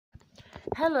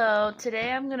Hello, today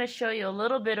I'm going to show you a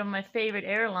little bit of my favorite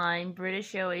airline,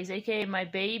 British Airways, aka my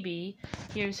baby.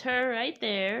 Here's her right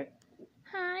there.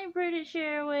 Hi, British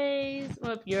Airways.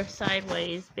 Whoop, you're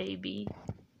sideways, baby.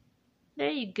 There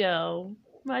you go.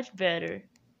 Much better.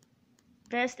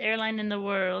 Best airline in the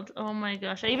world. Oh my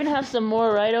gosh. I even have some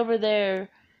more right over there.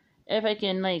 If I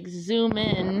can, like, zoom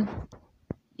in.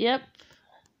 Yep.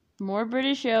 More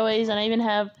British Airways, and I even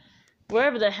have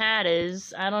wherever the hat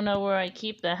is. I don't know where I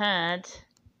keep the hat.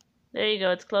 There you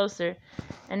go, it's closer.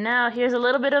 And now here's a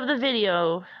little bit of the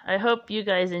video. I hope you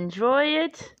guys enjoy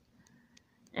it.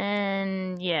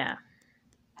 And yeah.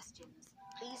 Questions,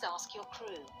 please ask your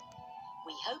crew.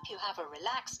 We hope you have a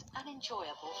relaxed and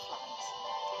enjoyable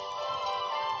flight.